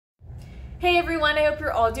Hey everyone, I hope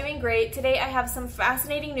you're all doing great. Today I have some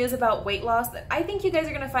fascinating news about weight loss that I think you guys are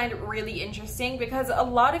going to find really interesting because a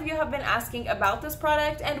lot of you have been asking about this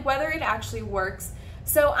product and whether it actually works.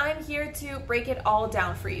 So I'm here to break it all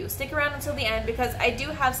down for you. Stick around until the end because I do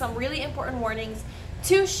have some really important warnings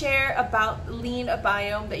to share about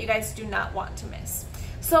LeanBiome that you guys do not want to miss.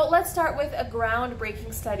 So let's start with a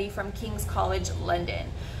groundbreaking study from King's College London.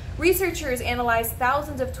 Researchers analyzed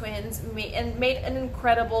thousands of twins and made an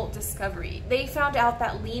incredible discovery. They found out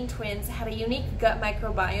that lean twins had a unique gut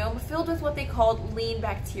microbiome filled with what they called lean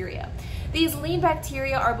bacteria. These lean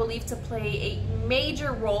bacteria are believed to play a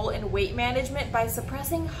major role in weight management by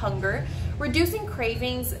suppressing hunger, reducing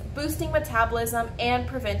cravings, boosting metabolism, and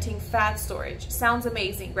preventing fat storage. Sounds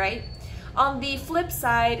amazing, right? On the flip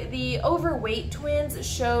side, the overweight twins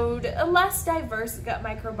showed a less diverse gut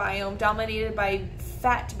microbiome dominated by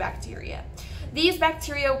fat bacteria. These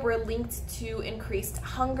bacteria were linked to increased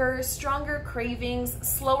hunger, stronger cravings,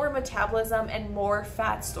 slower metabolism, and more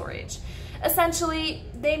fat storage. Essentially,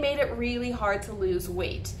 they made it really hard to lose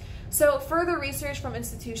weight. So further research from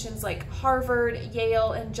institutions like Harvard,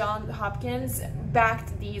 Yale, and Johns Hopkins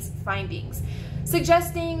backed these findings,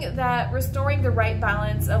 suggesting that restoring the right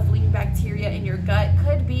balance of lean bacteria in your gut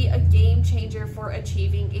could be a game changer for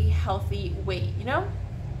achieving a healthy weight,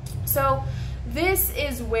 So this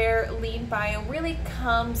is where LeanBiome really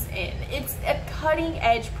comes in. It's a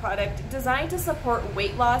cutting-edge product designed to support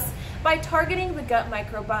weight loss by targeting the gut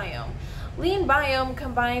microbiome. LeanBiome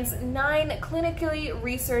combines 9 clinically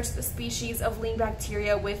researched species of lean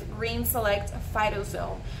bacteria with Greenselect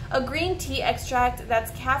phytosome, a green tea extract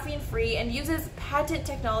that's caffeine-free and uses patent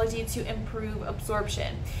technology to improve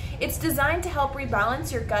absorption. It's designed to help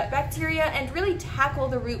rebalance your gut bacteria and really tackle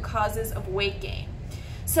the root causes of weight gain.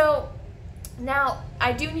 So now,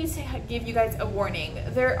 I do need to give you guys a warning.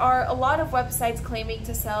 There are a lot of websites claiming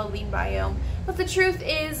to sell LeanBiome, but the truth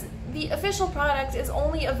is the official product is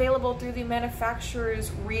only available through the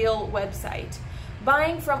manufacturer's real website.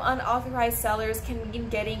 Buying from unauthorized sellers can mean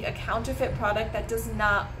getting a counterfeit product that does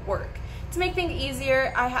not work. To make things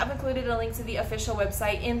easier, I have included a link to the official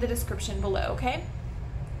website in the description below, okay?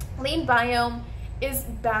 LeanBiome is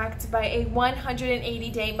backed by a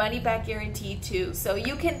 180-day money-back guarantee too, so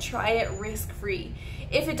you can try it risk-free.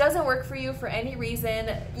 If it doesn't work for you for any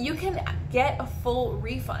reason, you can get a full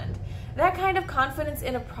refund. That kind of confidence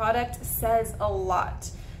in a product says a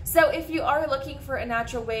lot. So if you are looking for a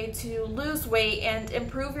natural way to lose weight and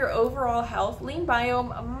improve your overall health,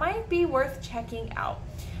 LeanBiome might be worth checking out.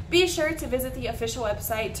 Be sure to visit the official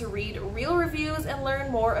website to read real reviews and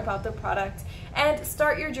learn more about the product and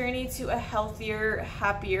start your journey to a healthier,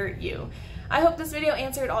 happier you. I hope this video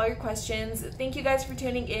answered all your questions. Thank you guys for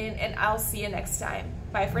tuning in, and I'll see you next time.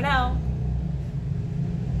 Bye for now.